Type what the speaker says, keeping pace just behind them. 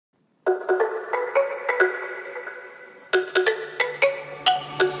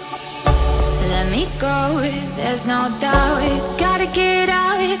me go, there's no doubt. Gotta get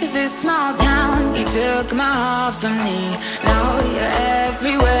out of this small town. You took my heart from me, now you're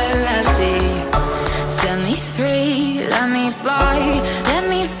everywhere I see. Set me free, let me fly, let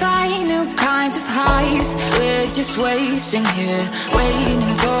me find new kinds of highs. We're just wasting here, waiting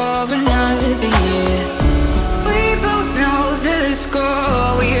for another year. We both know the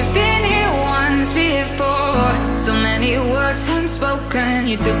score, we've been here once before. So many words unspoken,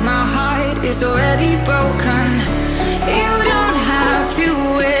 you took my heart, it's already broken. You don't have to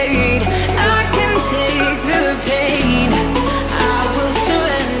wait, I can take the pain. I will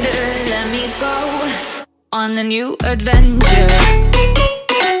surrender, let me go on a new adventure.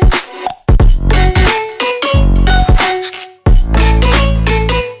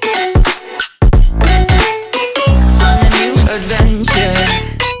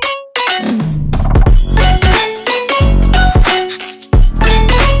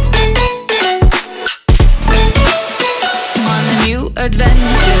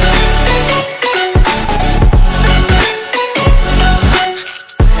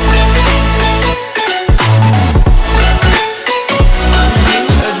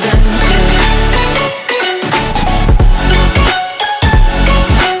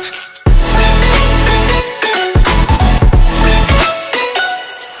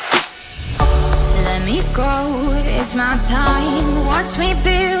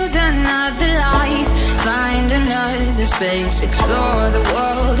 Explore the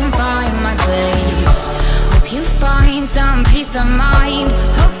world and find my place. Hope you find some peace of mind.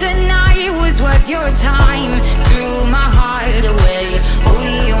 Hope the night was worth your time. Threw my heart away,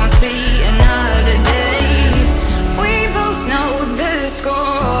 we won't see another day. We both know the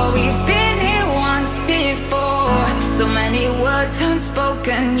score, we've been here once before. So many words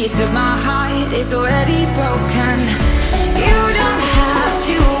unspoken, you took my heart, it's already broken. You don't